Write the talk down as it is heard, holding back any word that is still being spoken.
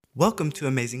Welcome to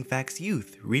Amazing Facts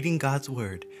Youth, reading God's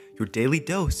Word, your daily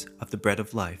dose of the bread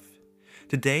of life.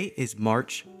 Today is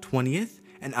March 20th,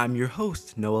 and I'm your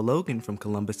host, Noah Logan from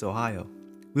Columbus, Ohio.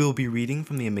 We will be reading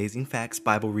from the Amazing Facts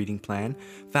Bible Reading Plan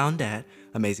found at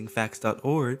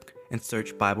amazingfacts.org and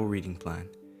search Bible Reading Plan.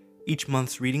 Each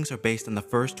month's readings are based on the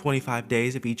first 25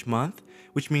 days of each month,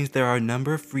 which means there are a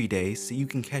number of free days so you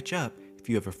can catch up if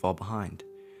you ever fall behind.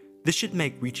 This should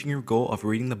make reaching your goal of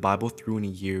reading the Bible through in a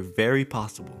year very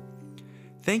possible.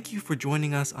 Thank you for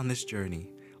joining us on this journey.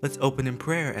 Let's open in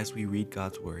prayer as we read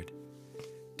God's Word.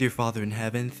 Dear Father in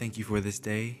heaven, thank you for this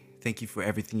day. Thank you for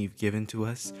everything you've given to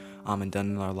us and done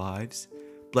in our lives.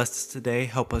 Bless us today.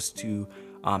 Help us to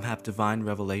have divine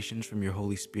revelations from your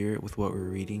Holy Spirit with what we're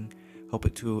reading. Help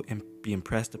it to be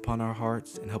impressed upon our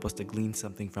hearts and help us to glean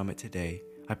something from it today.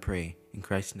 I pray in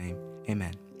Christ's name,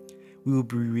 amen. We will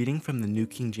be reading from the New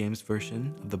King James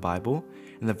Version of the Bible,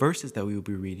 and the verses that we will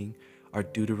be reading are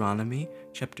Deuteronomy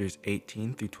chapters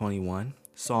 18 through 21,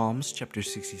 Psalms chapter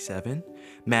 67,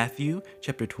 Matthew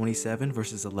chapter 27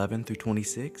 verses 11 through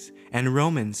 26, and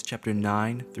Romans chapter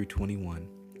 9 through 21.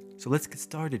 So let's get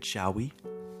started, shall we?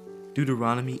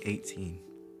 Deuteronomy 18.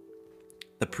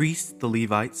 The priests, the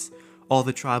Levites, all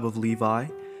the tribe of Levi,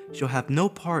 shall have no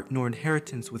part nor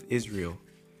inheritance with Israel.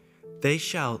 They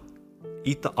shall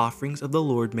eat the offerings of the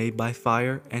Lord made by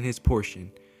fire and his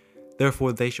portion.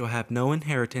 Therefore they shall have no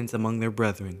inheritance among their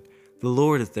brethren. The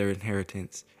Lord is their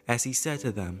inheritance, as he said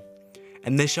to them.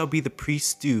 And this shall be the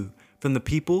priest's due from the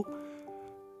people,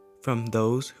 from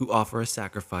those who offer a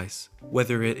sacrifice.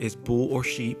 Whether it is bull or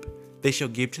sheep, they shall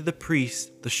give to the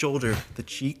priest the shoulder, the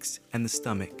cheeks, and the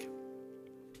stomach.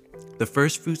 The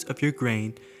first fruits of your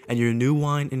grain, and your new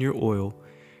wine and your oil,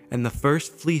 and the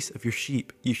first fleece of your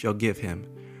sheep you shall give him.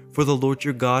 For the Lord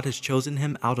your God has chosen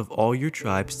him out of all your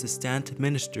tribes to stand to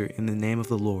minister in the name of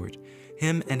the Lord,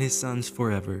 him and his sons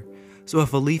forever. So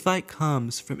if a Levite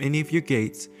comes from any of your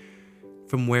gates,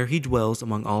 from where he dwells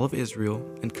among all of Israel,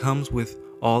 and comes with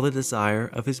all the desire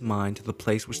of his mind to the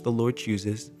place which the Lord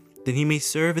chooses, then he may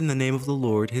serve in the name of the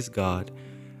Lord his God,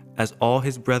 as all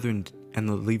his brethren and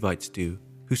the Levites do,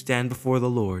 who stand before the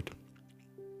Lord.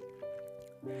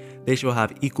 They shall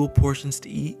have equal portions to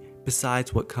eat,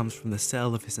 besides what comes from the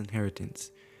sale of his inheritance.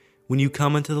 When you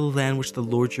come into the land which the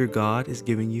Lord your God is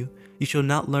giving you, you shall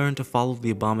not learn to follow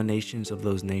the abominations of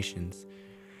those nations.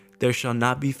 There shall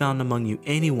not be found among you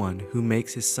anyone who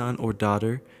makes his son or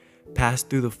daughter pass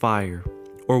through the fire,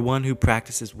 or one who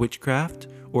practices witchcraft,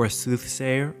 or a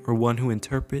soothsayer, or one who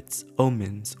interprets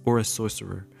omens, or a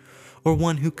sorcerer, or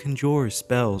one who conjures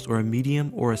spells, or a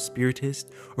medium, or a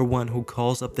spiritist, or one who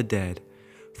calls up the dead.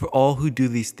 For all who do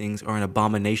these things are an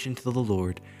abomination to the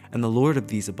Lord, and the Lord of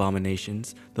these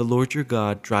abominations, the Lord your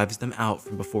God, drives them out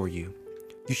from before you.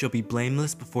 You shall be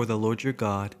blameless before the Lord your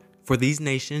God, for these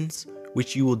nations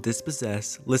which you will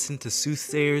dispossess listen to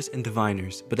soothsayers and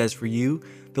diviners. But as for you,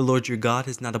 the Lord your God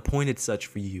has not appointed such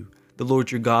for you. The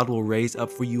Lord your God will raise up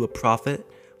for you a prophet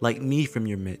like me from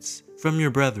your midst, from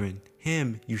your brethren.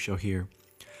 Him you shall hear,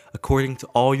 according to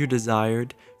all you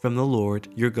desired from the Lord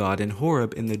your God in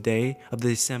Horeb in the day of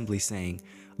the assembly, saying,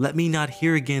 Let me not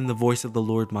hear again the voice of the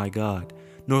Lord my God,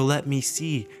 nor let me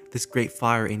see this great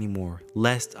fire any more,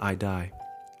 lest I die.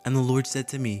 And the Lord said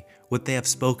to me, What they have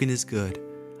spoken is good.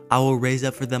 I will raise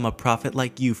up for them a prophet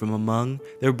like you from among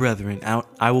their brethren.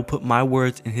 I will put my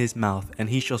words in his mouth, and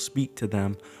he shall speak to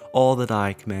them all that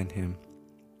I command him.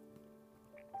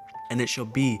 And it shall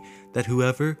be that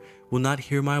whoever will not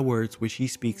hear my words which he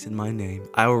speaks in my name,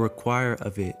 I will require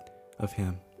of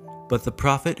him. But the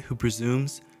prophet who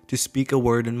presumes to speak a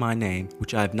word in my name,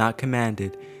 which I have not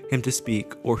commanded him to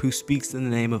speak, or who speaks in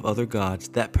the name of other gods,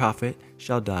 that prophet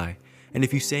shall die. And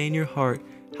if you say in your heart,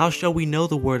 How shall we know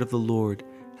the word of the Lord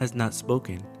has not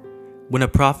spoken? When a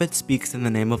prophet speaks in the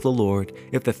name of the Lord,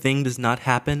 if the thing does not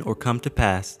happen or come to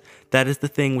pass, that is the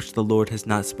thing which the Lord has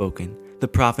not spoken. The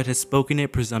prophet has spoken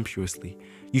it presumptuously.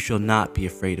 You shall not be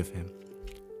afraid of him.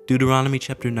 Deuteronomy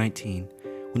chapter 19.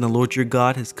 When the Lord your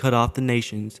God has cut off the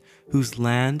nations whose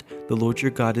land the Lord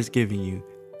your God is giving you,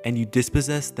 and you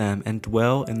dispossess them and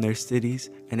dwell in their cities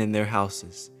and in their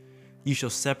houses, you shall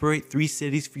separate 3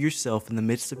 cities for yourself in the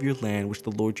midst of your land which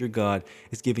the Lord your God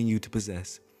is giving you to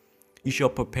possess. You shall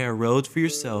prepare roads for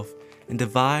yourself and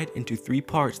divide into 3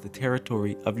 parts the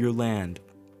territory of your land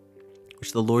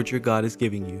which the Lord your God is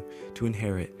giving you to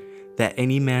inherit, that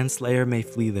any manslayer may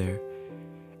flee there.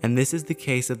 And this is the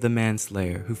case of the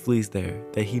manslayer who flees there,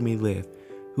 that he may live.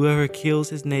 Whoever kills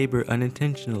his neighbor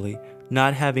unintentionally,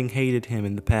 not having hated him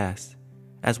in the past,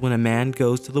 as when a man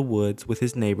goes to the woods with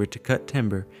his neighbor to cut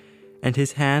timber, and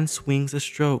his hand swings a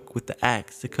stroke with the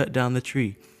axe to cut down the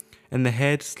tree, and the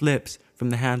head slips from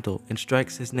the handle and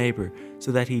strikes his neighbor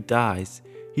so that he dies,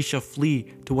 he shall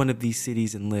flee to one of these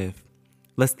cities and live.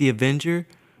 Lest the avenger,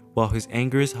 while his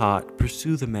anger is hot,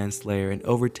 pursue the manslayer and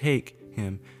overtake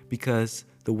him because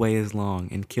the way is long,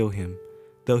 and kill him,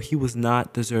 though he was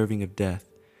not deserving of death,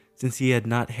 since he had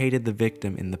not hated the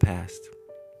victim in the past.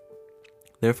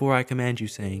 Therefore I command you,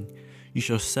 saying, you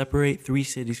shall separate 3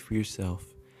 cities for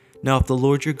yourself. Now if the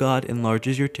Lord your God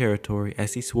enlarges your territory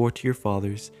as he swore to your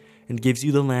fathers, and gives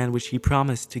you the land which he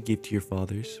promised to give to your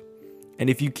fathers, and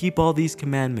if you keep all these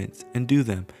commandments and do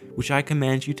them, which I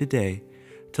command you today,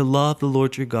 to love the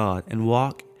Lord your God and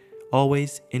walk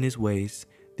always in his ways,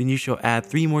 then you shall add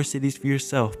 3 more cities for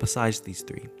yourself besides these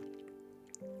 3.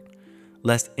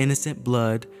 Lest innocent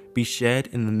blood be shed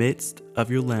in the midst of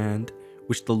your land,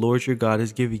 which the Lord your God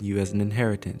is giving you as an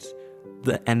inheritance,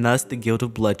 and thus the guilt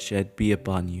of bloodshed be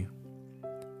upon you.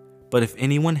 But if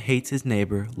anyone hates his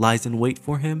neighbor, lies in wait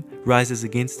for him, rises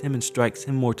against him, and strikes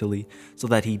him mortally, so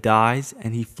that he dies,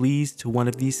 and he flees to one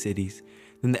of these cities,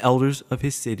 then the elders of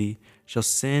his city shall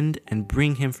send and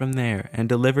bring him from there, and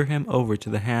deliver him over to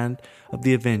the hand of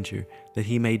the avenger, that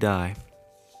he may die.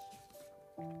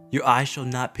 Your eyes shall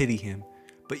not pity him,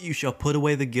 but you shall put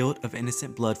away the guilt of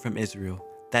innocent blood from Israel,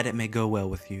 that it may go well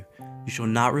with you. You shall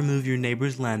not remove your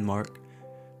neighbor's landmark,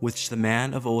 which the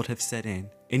man of old have set in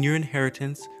your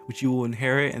inheritance, which you will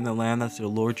inherit in the land that the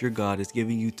Lord your God is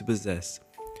giving you to possess.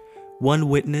 One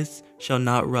witness shall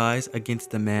not rise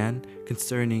against a man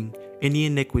concerning any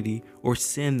iniquity or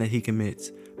sin that he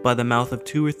commits. By the mouth of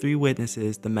 2 or 3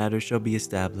 witnesses the matter shall be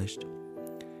established.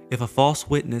 If a false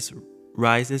witness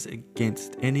rises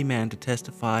against any man to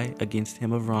testify against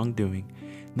him of wrongdoing,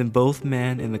 then both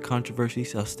men in the controversy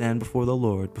shall stand before the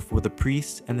Lord, before the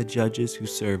priests and the judges who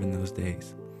serve in those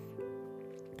days.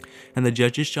 And the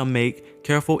judges shall make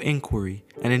careful inquiry,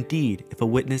 and indeed, if a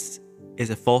witness is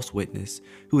a false witness,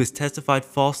 who has testified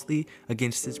falsely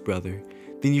against his brother,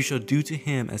 then you shall do to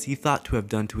him as he thought to have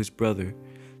done to his brother.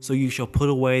 So you shall put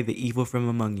away the evil from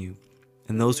among you.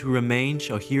 And those who remain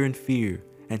shall hear and fear,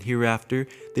 and hereafter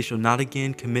they shall not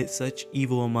again commit such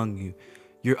evil among you.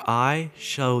 Your eye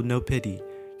shall know pity,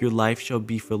 your life shall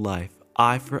be for life,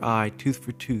 eye for eye, tooth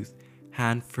for tooth,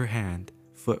 hand for hand,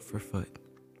 foot for foot.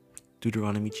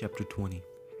 Deuteronomy chapter 20.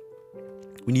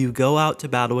 When you go out to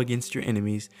battle against your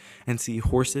enemies and see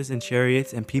horses and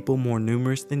chariots and people more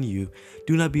numerous than you,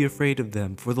 do not be afraid of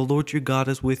them, for the Lord your God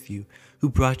is with you, who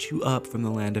brought you up from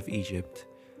the land of Egypt.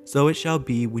 So it shall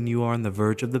be when you are on the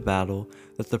verge of the battle,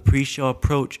 that the priest shall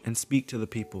approach and speak to the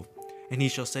people, and he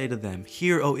shall say to them,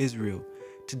 Hear, O Israel,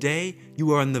 today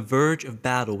you are on the verge of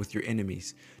battle with your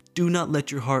enemies. Do not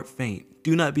let your heart faint,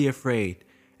 do not be afraid,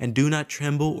 and do not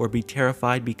tremble or be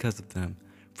terrified because of them.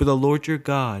 For the Lord your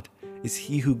God is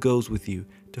he who goes with you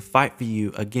to fight for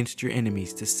you against your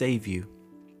enemies, to save you.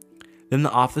 Then the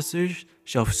officers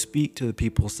shall speak to the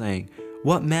people, saying,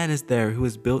 What man is there who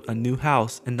has built a new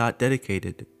house and not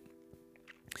dedicated it?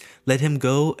 Let him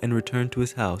go and return to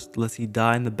his house, lest he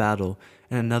die in the battle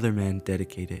and another man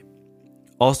dedicate it.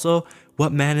 Also,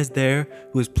 what man is there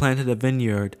who has planted a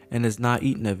vineyard and has not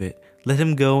eaten of it? Let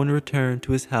him go and return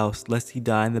to his house, lest he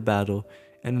die in the battle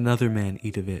and another man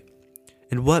eat of it.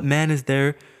 And what man is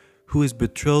there who is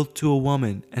betrothed to a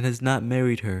woman and has not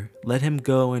married her? Let him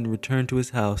go and return to his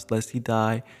house, lest he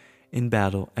die in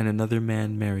battle and another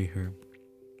man marry her.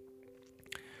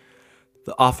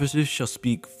 The officers shall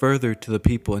speak further to the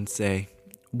people and say,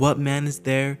 What man is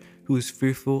there who is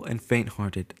fearful and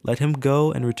faint-hearted? Let him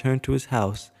go and return to his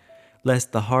house,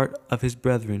 lest the heart of his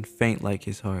brethren faint like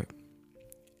his heart.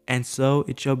 And so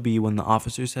it shall be when the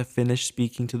officers have finished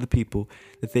speaking to the people,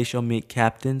 that they shall make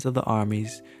captains of the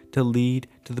armies to lead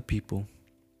to the people.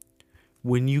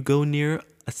 When you go near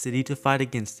a city to fight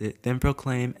against it, then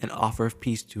proclaim an offer of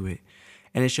peace to it.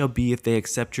 And it shall be, if they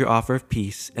accept your offer of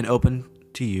peace and open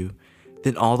to you,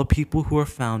 then all the people who are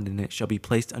found in it shall be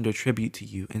placed under tribute to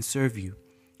you and serve you.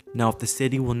 Now if the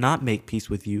city will not make peace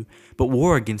with you, but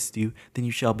war against you, then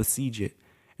you shall besiege it.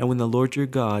 And when the Lord your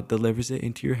God delivers it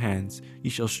into your hands,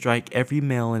 you shall strike every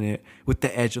male in it with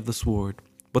the edge of the sword.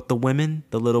 But the women,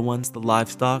 the little ones, the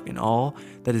livestock, and all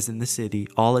that is in the city,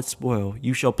 all its spoil,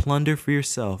 you shall plunder for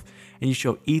yourself, and you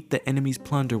shall eat the enemy's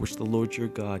plunder which the Lord your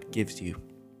God gives you.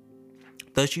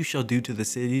 Thus you shall do to the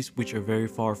cities which are very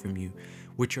far from you,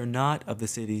 which are not of the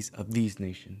cities of these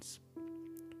nations,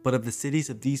 but of the cities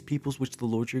of these peoples which the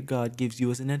Lord your God gives you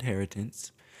as an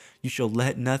inheritance. You shall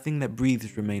let nothing that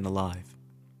breathes remain alive.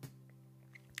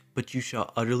 But you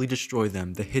shall utterly destroy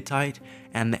them, the Hittite,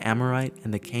 and the Amorite,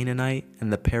 and the Canaanite,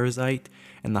 and the Perizzite,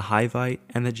 and the Hivite,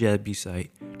 and the Jebusite,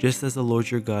 just as the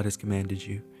Lord your God has commanded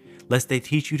you. lest they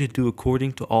teach you to do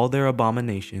according to all their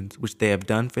abominations which they have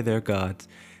done for their gods,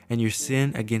 and your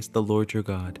sin against the Lord your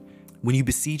God. When you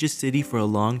besiege a city for a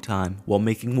long time, while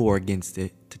making war against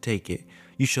it to take it,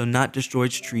 you shall not destroy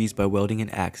its trees by wielding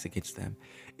an axe against them.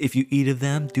 If you eat of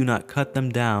them, do not cut them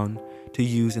down to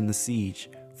use in the siege,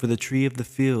 for the tree of the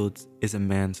fields is a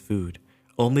man's food.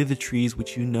 Only the trees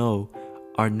which you know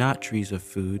are not trees of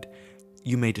food,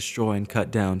 you may destroy and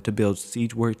cut down to build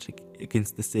siege works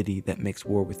against the city that makes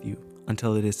war with you,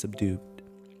 until it is subdued.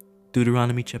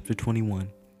 Deuteronomy chapter 21.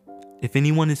 If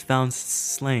anyone is found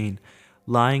slain,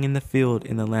 lying in the field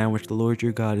in the land which the Lord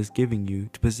your God is giving you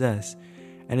to possess,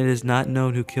 and it is not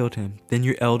known who killed him, then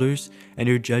your elders and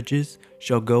your judges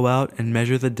shall go out and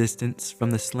measure the distance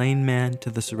from the slain man to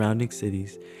the surrounding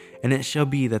cities. And it shall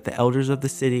be that the elders of the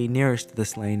city nearest to the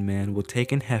slain man will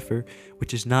take an heifer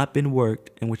which has not been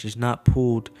worked and which is not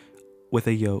pulled with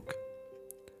a yoke.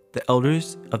 The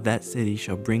elders of that city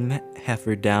shall bring the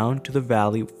heifer down to the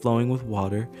valley flowing with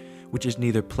water, which is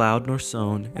neither plowed nor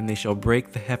sown, and they shall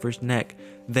break the heifer's neck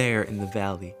there in the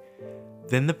valley.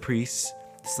 Then the priests,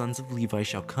 the sons of Levi,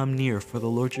 shall come near, for the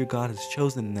Lord your God has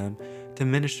chosen them to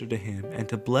minister to him and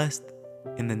to bless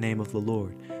in the name of the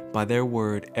Lord. By their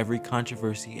word, every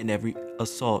controversy and every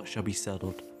assault shall be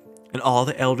settled. And all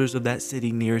the elders of that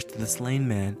city nearest to the slain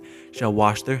man shall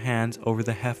wash their hands over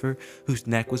the heifer whose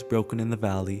neck was broken in the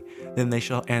valley. Then they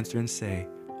shall answer and say,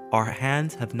 Our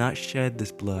hands have not shed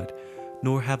this blood,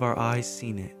 nor have our eyes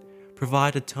seen it.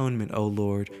 Provide atonement, O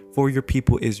Lord, for your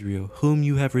people Israel, whom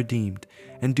you have redeemed,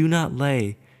 and do not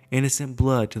lay innocent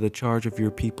blood to the charge of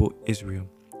your people Israel.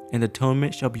 And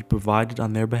atonement shall be provided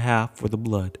on their behalf for the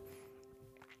blood.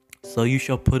 So you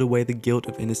shall put away the guilt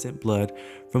of innocent blood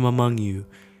from among you,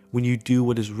 when you do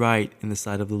what is right in the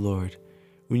sight of the Lord.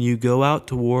 When you go out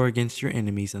to war against your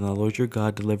enemies, and the Lord your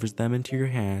God delivers them into your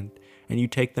hand, and you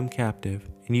take them captive,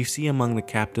 and you see among the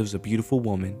captives a beautiful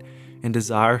woman, and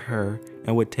desire her,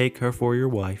 and would take her for your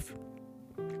wife,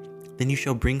 then you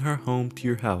shall bring her home to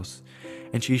your house,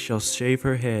 and she shall shave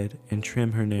her head and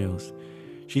trim her nails.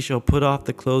 She shall put off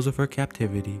the clothes of her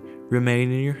captivity,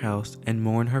 remain in your house, and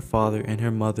mourn her father and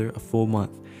her mother a full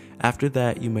month. After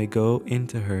that you may go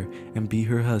into her and be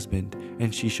her husband,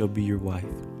 and she shall be your wife.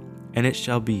 And it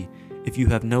shall be, if you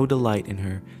have no delight in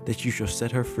her, that you shall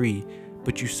set her free,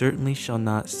 but you certainly shall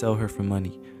not sell her for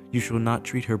money. You shall not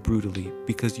treat her brutally,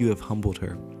 because you have humbled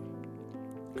her.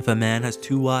 If a man has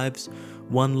 2 wives,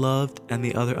 one loved and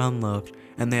the other unloved,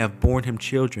 and they have borne him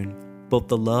children, both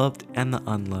the loved and the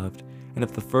unloved, and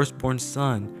if the firstborn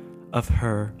son of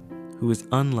her who is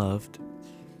unloved,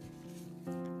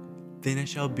 then it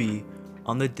shall be,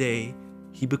 on the day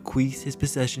he bequeaths his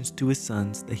possessions to his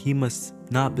sons, that he must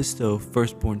not bestow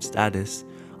firstborn status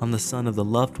on the son of the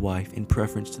loved wife in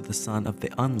preference to the son of the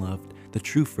unloved, the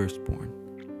true firstborn.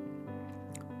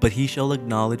 But he shall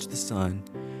acknowledge the son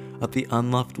of the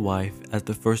unloved wife as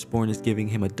the firstborn is giving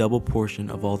him a double portion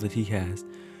of all that he has,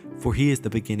 for he is the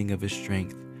beginning of his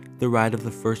strength. The right of the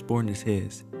firstborn is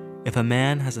his. If a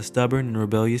man has a stubborn and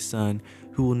rebellious son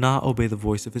who will not obey the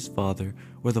voice of his father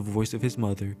or the voice of his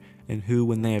mother, and who,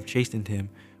 when they have chastened him,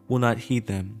 will not heed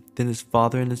them, then his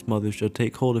father and his mother shall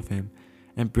take hold of him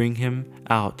and bring him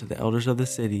out to the elders of the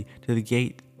city, to the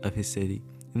gate of his city.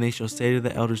 And they shall say to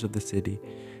the elders of the city,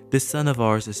 This son of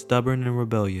ours is stubborn and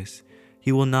rebellious.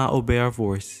 He will not obey our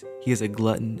voice. He is a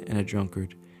glutton and a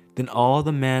drunkard. Then all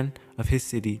the men of his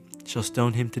city shall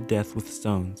stone him to death with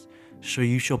stones. So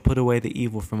you shall put away the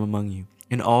evil from among you,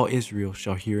 and all Israel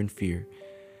shall hear and fear.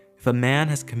 If a man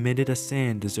has committed a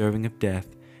sin deserving of death,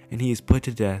 and he is put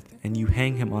to death, and you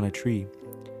hang him on a tree,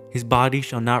 his body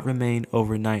shall not remain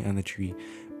overnight on the tree,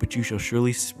 but you shall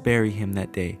surely bury him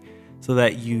that day, so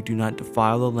that you do not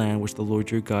defile the land which the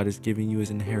Lord your God is giving you as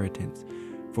inheritance.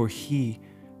 For he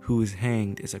who is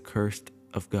hanged is accursed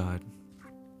of God.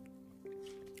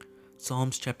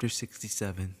 Psalms chapter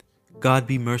 67. God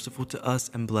be merciful to us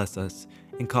and bless us,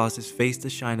 and cause his face to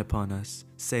shine upon us,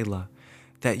 Selah,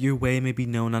 that your way may be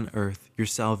known on earth, your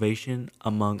salvation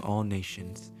among all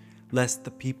nations. Lest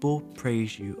the people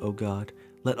praise you, O God,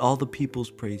 let all the peoples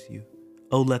praise you.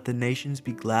 O let the nations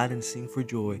be glad and sing for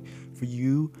joy, for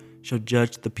you shall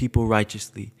judge the people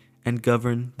righteously, and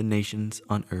govern the nations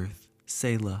on earth.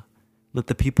 Selah. Let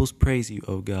the peoples praise you,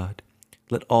 O God.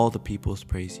 Let all the peoples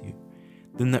praise you.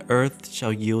 Then the earth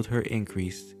shall yield her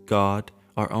increase. God,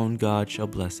 our own God, shall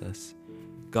bless us.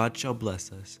 God shall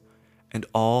bless us, and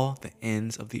all the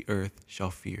ends of the earth shall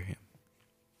fear him.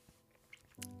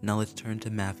 Now let's turn to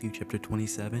Matthew chapter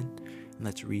 27, and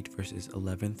let's read verses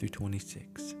 11 through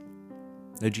 26.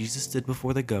 Now Jesus stood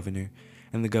before the governor,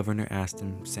 and the governor asked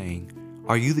him, saying,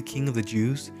 Are you the king of the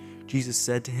Jews? Jesus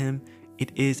said to him,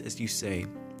 "It is as you say."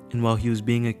 And while he was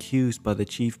being accused by the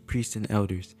chief priests and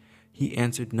elders, he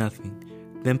answered nothing.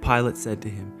 Then Pilate said to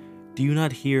him, "Do you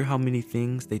not hear how many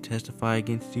things they testify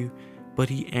against you?" But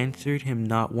he answered him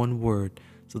not one word,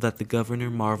 so that the governor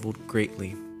marveled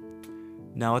greatly.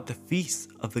 Now at the feast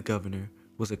of the governor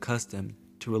was accustomed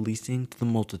to releasing to the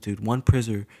multitude one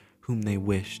prisoner whom they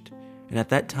wished. And at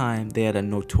that time they had a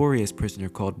notorious prisoner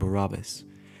called Barabbas.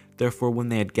 Therefore when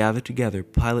they had gathered together,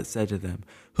 Pilate said to them,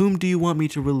 "Whom do you want me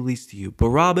to release to you,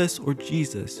 Barabbas or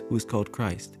Jesus, who is called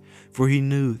Christ?" For he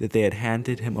knew that they had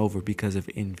handed him over because of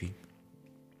envy.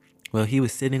 While he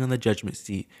was sitting on the judgment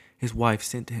seat, his wife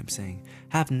sent to him, saying,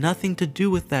 "Have nothing to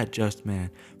do with that just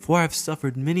man, for I have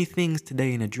suffered many things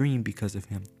today in a dream because of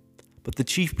him." But the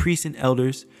chief priests and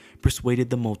elders persuaded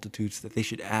the multitudes that they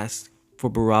should ask for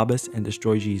Barabbas and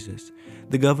destroy Jesus.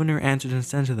 The governor answered and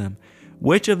said to them,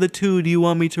 "Which of the two do you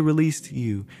want me to release to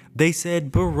you?" They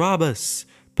said, "Barabbas."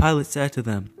 Pilate said to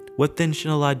them, "What then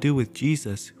shall I do with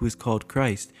Jesus, who is called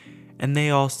Christ?" And they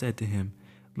all said to him,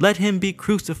 "Let him be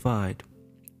crucified."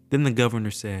 Then the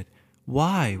governor said,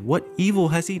 "Why? What evil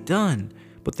has he done?"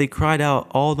 But they cried out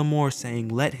all the more, saying,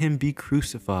 "Let him be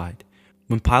crucified."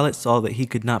 When Pilate saw that he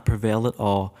could not prevail at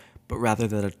all, but rather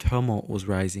that a tumult was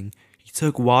rising, he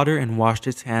took water and washed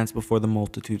his hands before the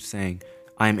multitude, saying,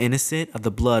 "I am innocent of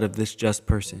the blood of this just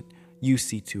person. You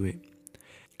see to it."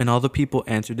 And all the people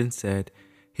answered and said,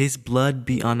 "His blood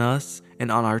be on us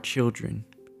and on our children."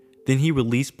 Then he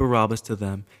released Barabbas to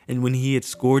them, and when he had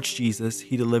scourged Jesus,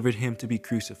 he delivered him to be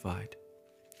crucified.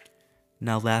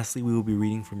 Now lastly, we will be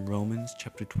reading from Romans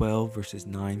chapter 12, verses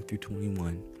 9 through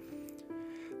 21.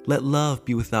 Let love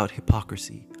be without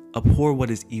hypocrisy. Abhor what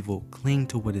is evil, cling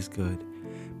to what is good.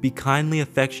 Be kindly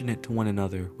affectionate to one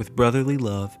another with brotherly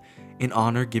love, in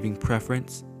honor giving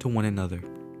preference to one another.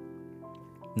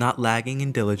 Not lagging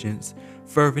in diligence,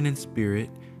 fervent in spirit,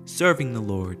 serving the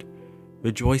Lord.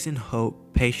 Rejoice in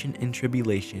hope, patient in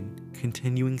tribulation,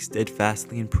 continuing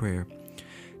steadfastly in prayer,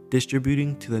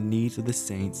 distributing to the needs of the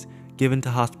saints, given to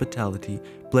hospitality.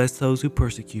 Bless those who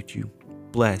persecute you.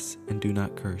 Bless and do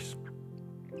not curse.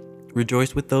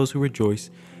 Rejoice with those who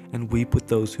rejoice, and weep with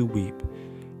those who weep.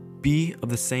 Be of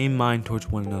the same mind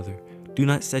towards one another. Do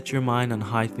not set your mind on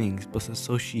high things, but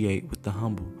associate with the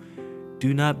humble.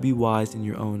 Do not be wise in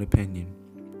your own opinion.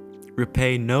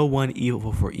 Repay no one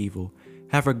evil for evil.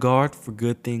 Have regard for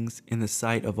good things in the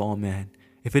sight of all men.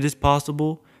 If it is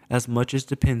possible, as much as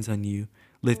depends on you,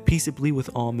 live peaceably with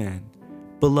all men.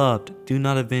 Beloved, do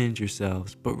not avenge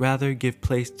yourselves, but rather give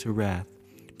place to wrath.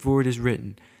 For it is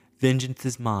written, "Vengeance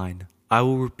is mine, I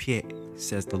will repay,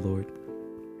 says the Lord."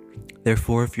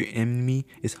 Therefore, if your enemy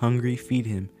is hungry, feed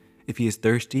him. If he is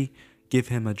thirsty, give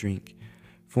him a drink.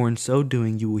 For in so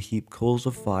doing you will heap coals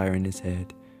of fire in his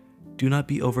head. Do not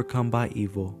be overcome by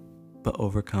evil, but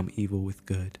overcome evil with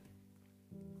good.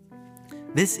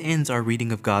 This ends our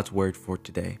reading of God's word for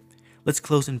today. Let's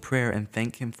close in prayer and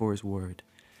thank him for his word.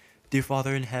 Dear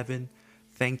Father in heaven,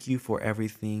 thank you for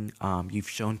everything you've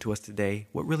shown to us today.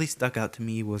 What really stuck out to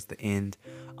me was the end,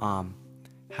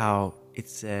 how it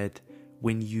said,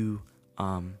 when you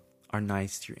are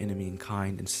nice to your enemy and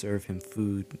kind and serve him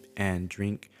food and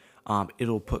drink,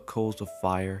 it'll put coals of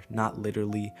fire, not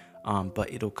literally,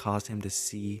 but it'll cause him to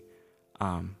see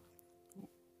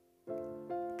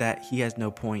that he has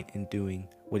no point in doing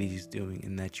what he's doing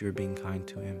and that you're being kind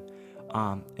to him.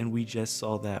 And we just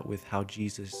saw that with how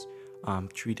Jesus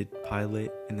treated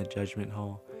Pilate in the judgment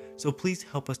hall. So please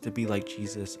help us to be like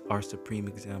Jesus, our supreme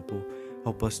example.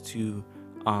 Help us to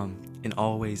in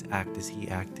all ways act as he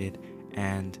acted,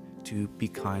 and to be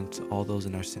kind to all those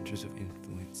in our centers of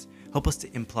influence. Help us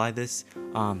to imply this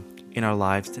in our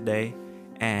lives today,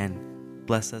 and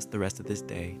bless us the rest of this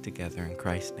day together in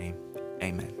Christ's name.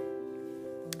 Amen.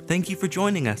 Thank you for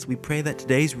joining us. We pray that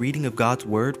today's reading of God's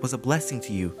word was a blessing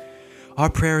to you. Our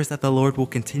prayer is that the Lord will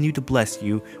continue to bless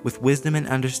you with wisdom and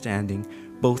understanding,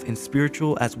 both in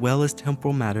spiritual as well as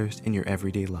temporal matters in your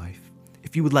everyday life.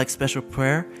 If you would like special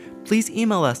prayer, please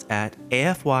email us at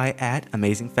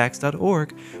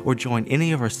afy@amazingfacts.org or join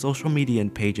any of our social media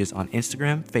pages on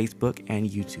Instagram, Facebook, and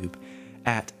YouTube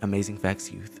at Amazing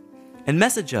Facts Youth. And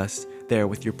message us there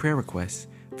with your prayer requests.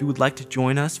 If you would like to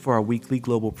join us for our weekly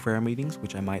global prayer meetings,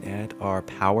 which I might add are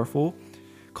powerful,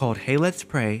 called Hey Let's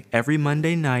Pray, every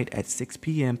Monday night at 6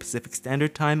 p.m. Pacific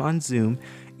Standard Time on Zoom,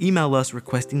 email us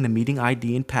requesting the meeting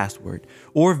ID and password,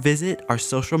 or visit our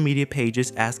social media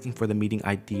pages asking for the meeting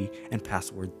ID and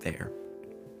password there.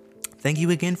 Thank you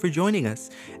again for joining us,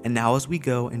 and now as we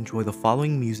go, enjoy the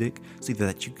following music so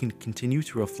that you can continue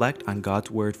to reflect on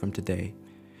God's word from today.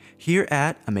 Here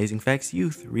at Amazing Facts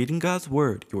Youth, reading God's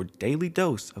Word, your daily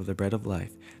dose of the bread of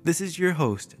life. This is your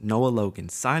host, Noah Logan,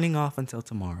 signing off until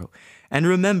tomorrow. And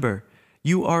remember,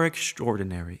 you are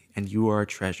extraordinary and you are a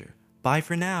treasure. Bye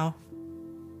for now.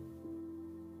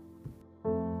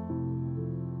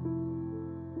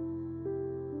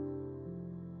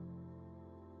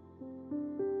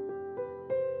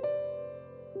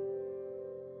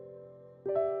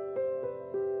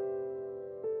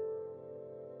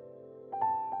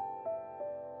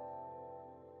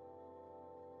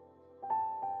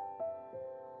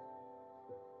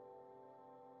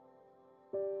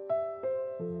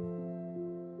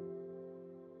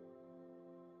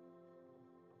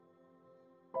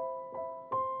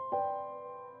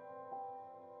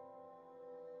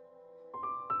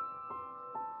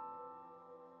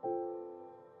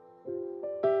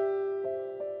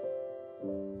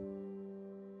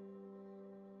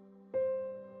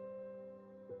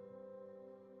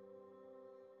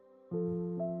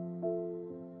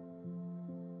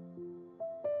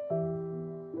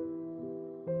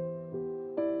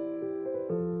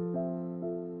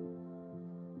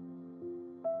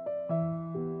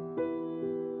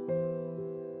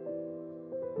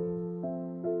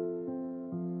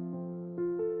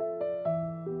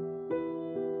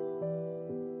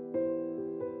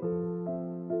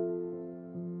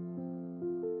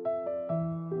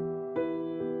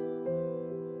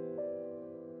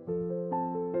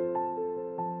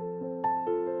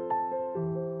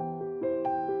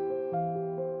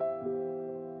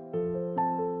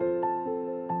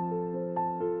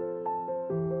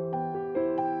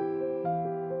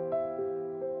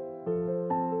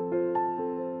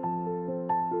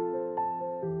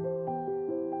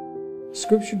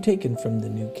 Scripture taken from the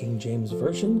New King James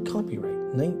Version,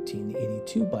 copyright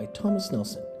 1982 by Thomas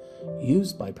Nelson,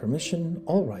 used by permission,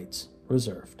 all rights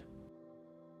reserved.